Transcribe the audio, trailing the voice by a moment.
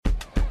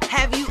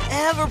Have you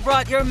ever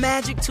brought your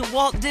magic to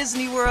Walt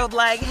Disney World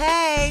like,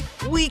 hey,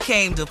 we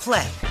came to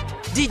play?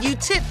 Did you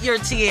tip your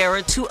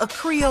tiara to a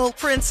Creole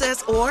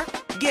princess or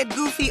get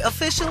goofy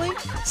officially?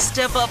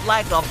 Step up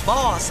like a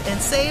boss and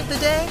save the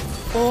day?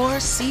 Or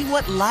see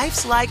what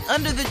life's like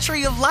under the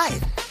tree of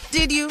life?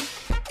 Did you?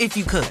 If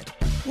you could.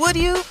 Would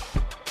you?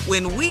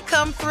 When we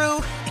come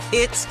through,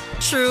 it's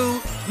true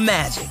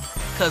magic.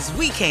 'Cause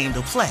we came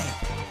to play.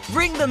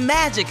 Bring the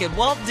magic at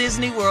Walt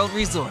Disney World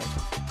Resort.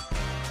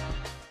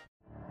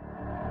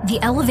 The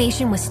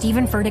Elevation with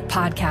Stephen Furtick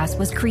podcast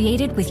was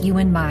created with you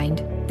in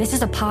mind. This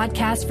is a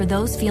podcast for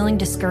those feeling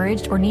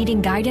discouraged or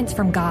needing guidance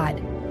from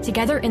God.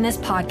 Together in this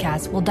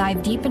podcast, we'll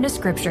dive deep into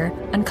Scripture,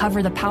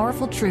 uncover the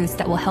powerful truths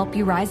that will help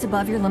you rise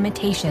above your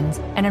limitations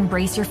and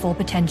embrace your full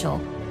potential.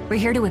 We're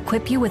here to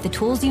equip you with the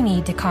tools you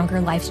need to conquer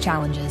life's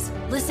challenges.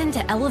 Listen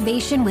to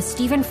Elevation with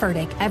Stephen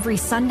Furtick every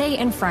Sunday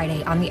and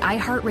Friday on the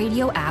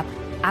iHeartRadio app,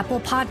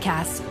 Apple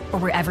Podcasts, or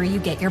wherever you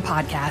get your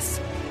podcasts.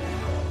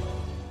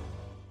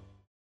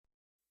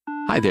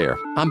 Hi there,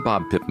 I'm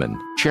Bob Pittman,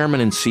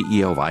 Chairman and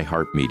CEO of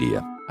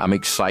iHeartMedia. I'm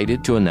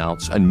excited to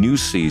announce a new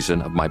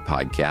season of my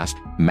podcast,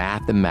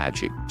 Math and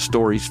Magic,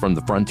 Stories from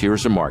the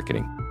Frontiers of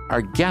Marketing.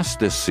 Our guests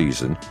this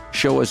season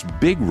show us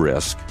big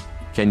risk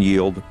can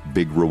yield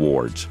big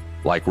rewards,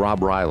 like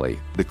Rob Riley,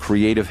 the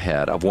creative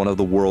head of one of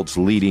the world's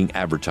leading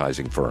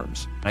advertising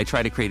firms. I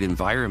try to create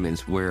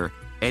environments where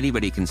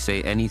anybody can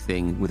say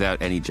anything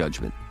without any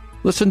judgment.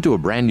 Listen to a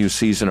brand new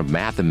season of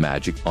Math and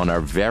Magic on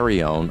our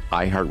very own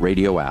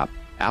iHeartRadio app,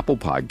 Apple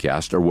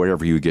Podcast, or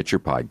wherever you get your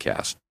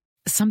podcast.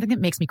 Something that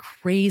makes me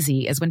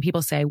crazy is when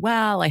people say,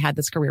 well, I had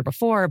this career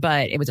before,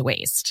 but it was a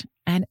waste.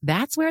 And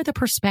that's where the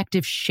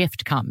perspective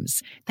shift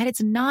comes, that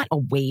it's not a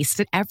waste,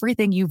 that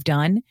everything you've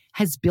done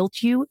has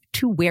built you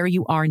to where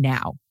you are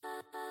now.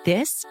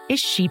 This is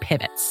She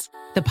Pivots,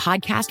 the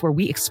podcast where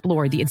we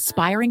explore the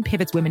inspiring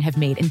pivots women have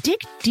made and dig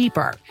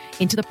deeper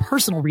into the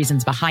personal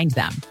reasons behind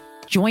them.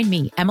 Join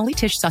me, Emily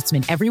Tish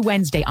Sussman, every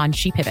Wednesday on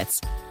She Pivots.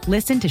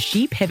 Listen to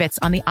She Pivots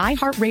on the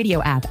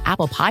iHeartRadio app,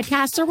 Apple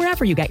Podcasts, or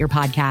wherever you get your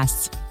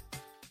podcasts.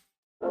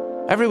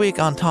 Every week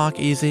on Talk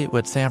Easy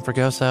with Sam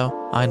Fragoso,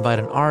 I invite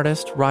an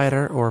artist,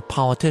 writer, or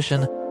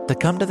politician to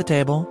come to the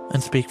table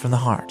and speak from the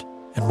heart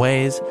in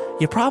ways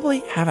you probably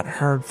haven't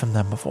heard from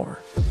them before.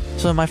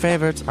 Some of my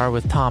favorites are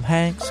with Tom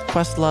Hanks,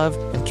 Questlove,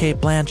 and Cate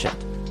Blanchett.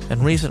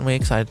 In recent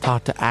weeks, I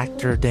talked to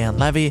actor Dan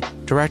Levy,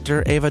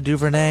 director Ava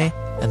DuVernay,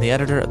 and the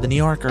editor of The New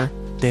Yorker,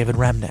 David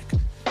Remnick.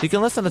 You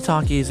can listen to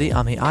Talk Easy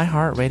on the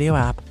iHeartRadio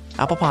app,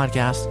 Apple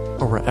Podcasts,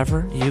 or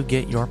wherever you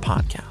get your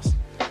podcasts.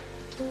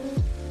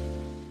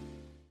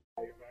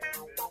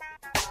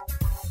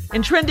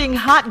 In trending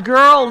hot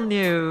girl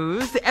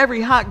news, every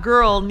hot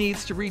girl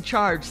needs to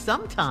recharge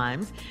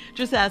sometimes.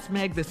 Just ask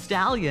Meg Thee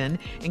Stallion.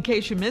 In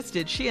case you missed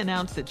it, she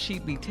announced that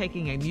she'd be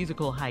taking a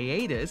musical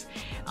hiatus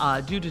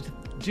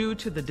due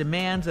to the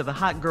demands of the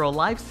hot girl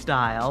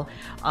lifestyle.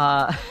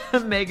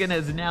 Megan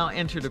has now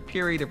entered a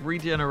period of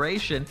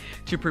regeneration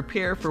to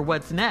prepare for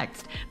what's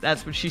next.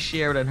 That's what she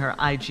shared on her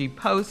IG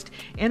post.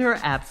 In her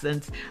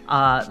absence,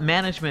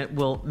 management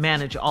will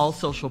manage all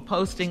social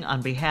posting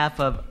on behalf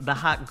of the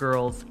hot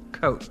girls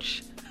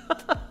coach.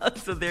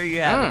 So there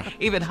you have it.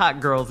 Even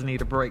hot girls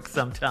need a break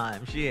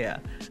sometimes. Yeah.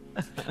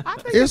 I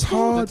think it's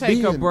hard to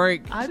take a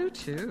break. I do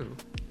too.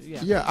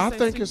 Yeah, I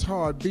think it's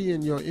hard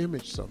being your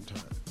image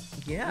sometimes.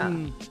 Yeah.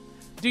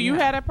 Do you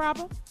have that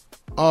problem?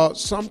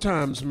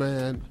 Sometimes,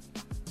 man,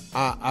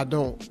 I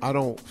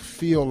don't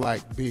feel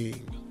like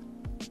being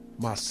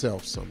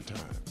myself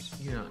sometimes.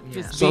 Yeah.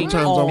 Just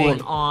sometimes I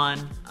want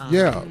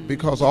on.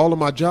 Because all of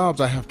my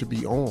jobs I have to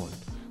be on.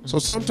 So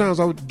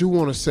sometimes I do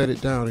want to set it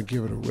down and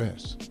give it a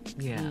rest.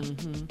 Yeah.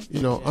 You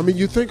know, I mean,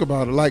 you think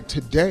about it, like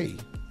today,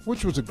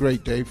 which was a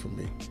great day for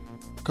me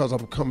because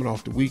I'm coming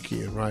off the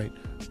weekend, right?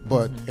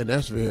 But, and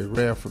that's very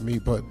rare for me,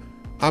 but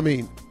I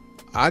mean,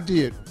 I got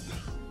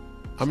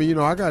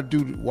to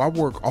do, I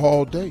work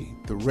all day,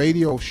 the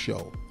radio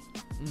show,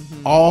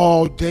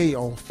 all day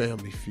on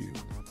Family Feud.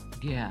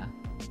 Yeah.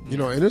 You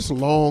know, and it's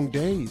long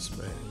days,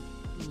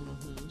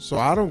 man. So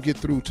I don't get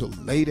through till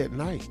late at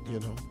night, you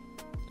know.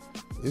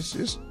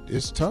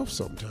 It's tough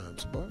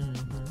sometimes, but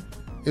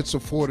it's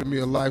afforded me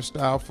a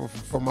lifestyle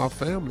for my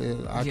family,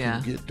 and I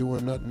can get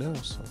doing nothing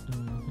else.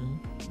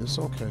 So it's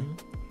okay.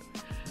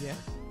 Yeah.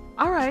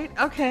 All right.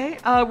 Okay.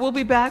 We'll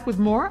be back with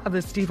more of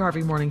the Steve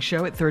Harvey Morning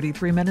Show at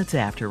 33 minutes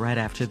after, right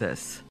after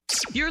this.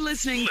 You're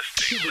listening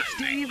to the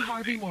Steve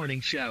Harvey Morning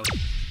Show.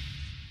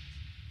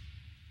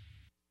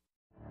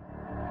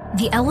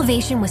 The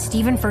Elevation with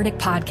Stephen Furtick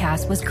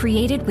podcast was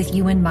created with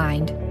you in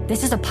mind.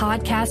 This is a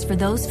podcast for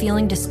those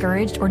feeling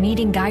discouraged or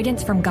needing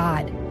guidance from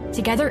God.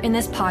 Together in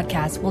this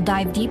podcast, we'll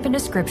dive deep into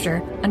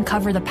Scripture,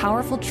 uncover the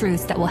powerful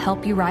truths that will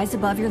help you rise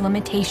above your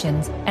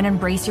limitations and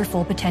embrace your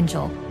full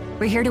potential.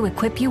 We're here to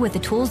equip you with the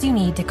tools you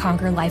need to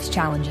conquer life's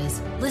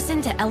challenges.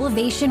 Listen to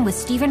Elevation with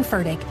Stephen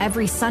Furtick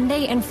every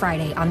Sunday and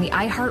Friday on the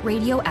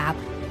iHeartRadio app,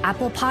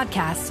 Apple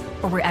Podcasts,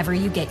 or wherever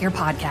you get your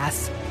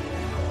podcasts.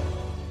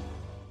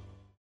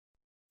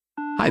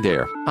 Hi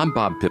there, I'm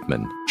Bob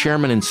Pittman,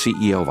 Chairman and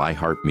CEO of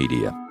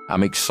iHeartMedia.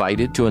 I'm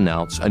excited to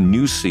announce a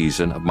new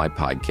season of my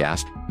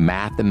podcast,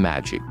 Math and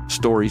Magic,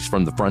 Stories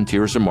from the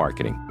Frontiers of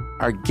Marketing.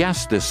 Our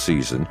guests this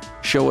season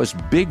show us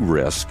big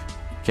risk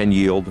can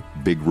yield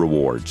big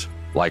rewards,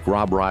 like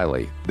Rob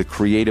Riley, the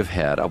creative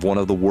head of one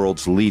of the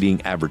world's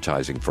leading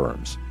advertising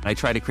firms. I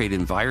try to create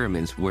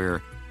environments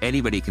where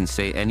anybody can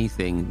say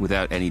anything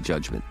without any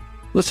judgment.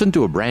 Listen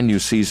to a brand new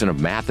season of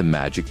Math and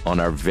Magic on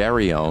our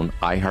very own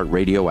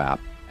iHeartRadio app,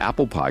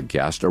 Apple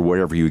Podcast, or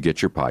wherever you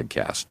get your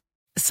podcast.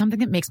 Something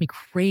that makes me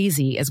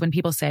crazy is when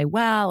people say,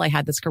 well, I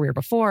had this career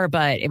before,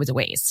 but it was a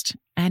waste.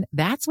 And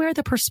that's where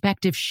the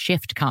perspective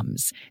shift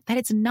comes, that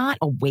it's not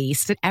a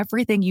waste, that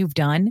everything you've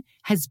done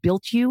has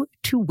built you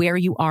to where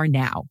you are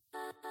now.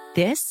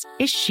 This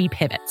is She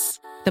Pivots,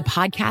 the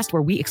podcast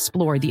where we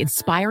explore the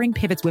inspiring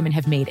pivots women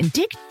have made and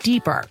dig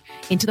deeper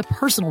into the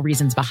personal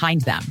reasons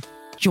behind them.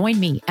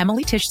 Join me,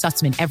 Emily Tish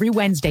Sussman, every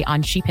Wednesday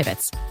on She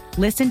Pivots.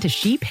 Listen to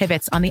She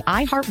Pivots on the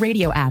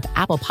iHeartRadio app,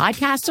 Apple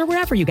Podcasts, or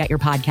wherever you get your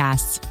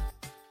podcasts.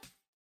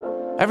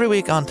 Every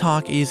week on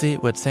Talk Easy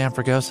with Sam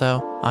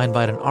Fragoso, I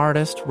invite an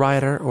artist,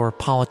 writer, or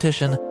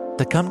politician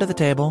to come to the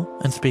table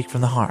and speak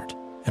from the heart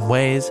in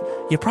ways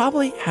you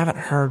probably haven't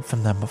heard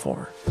from them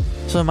before.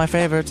 Some of my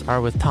favorites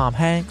are with Tom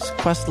Hanks,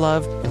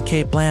 Questlove, and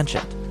Cate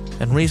Blanchett.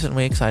 In recent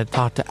weeks, I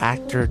talked to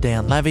actor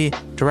Dan Levy,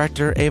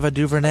 director Ava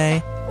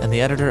DuVernay, and the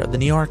editor of The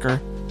New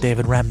Yorker,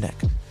 David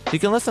Remnick. You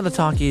can listen to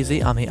Talk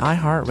Easy on the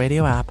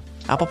iHeartRadio app,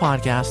 Apple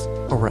Podcasts,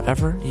 or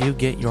wherever you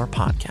get your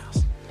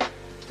podcasts.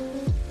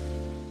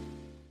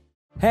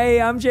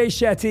 Hey, I'm Jay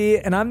Shetty,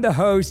 and I'm the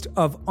host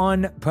of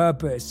On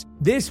Purpose.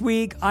 This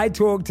week, I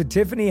talked to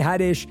Tiffany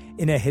Haddish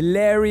in a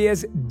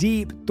hilarious,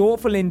 deep,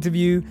 thoughtful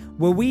interview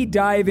where we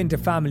dive into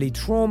family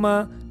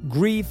trauma,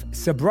 grief,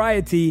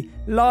 sobriety,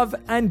 love,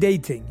 and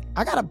dating.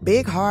 I got a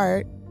big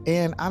heart,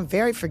 and I'm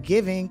very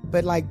forgiving,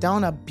 but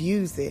don't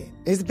abuse it.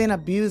 It's been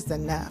abused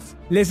enough.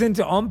 Listen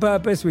to On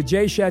Purpose with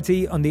Jay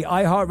Shetty on the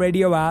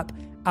iHeartRadio app,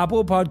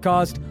 Apple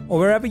Podcast, or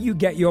wherever you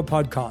get your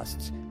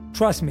podcasts.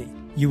 Trust me,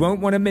 you won't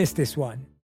want to miss this one.